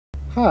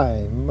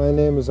Hi, my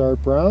name is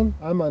Art Brown.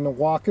 I'm on a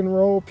walk and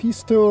roll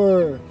peace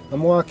tour.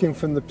 I'm walking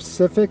from the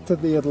Pacific to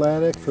the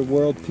Atlantic for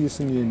world peace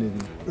and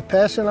unity. The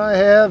passion I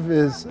have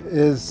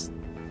is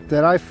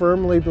that I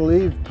firmly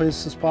believe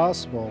peace is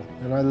possible,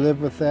 and I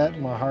live with that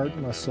in my heart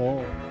and my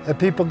soul. And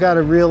people got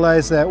to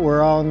realize that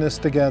we're all in this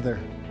together.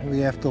 We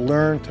have to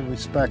learn to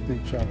respect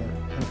each other.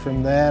 And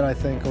from that, I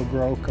think will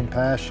grow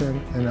compassion,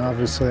 and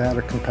obviously out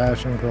of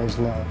compassion grows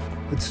love.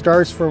 It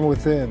starts from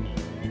within.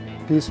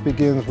 Peace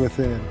begins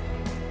within.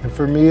 And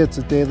for me, it's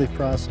a daily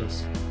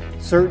process.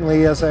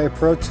 Certainly, as I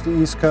approach the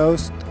East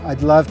Coast,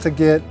 I'd love to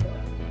get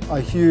a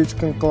huge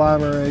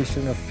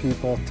conglomeration of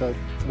people to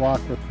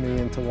walk with me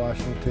into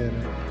Washington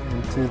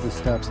and to the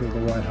steps of the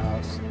White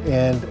House.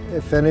 And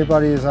if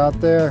anybody is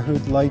out there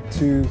who'd like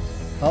to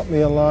help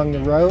me along the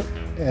route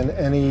in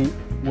any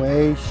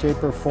way,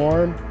 shape, or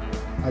form,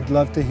 I'd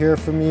love to hear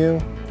from you.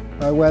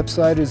 My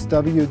website is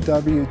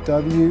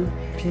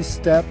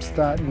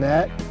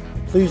www.peacesteps.net.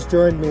 Please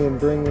join me in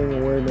bringing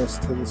awareness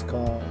to this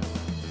cause.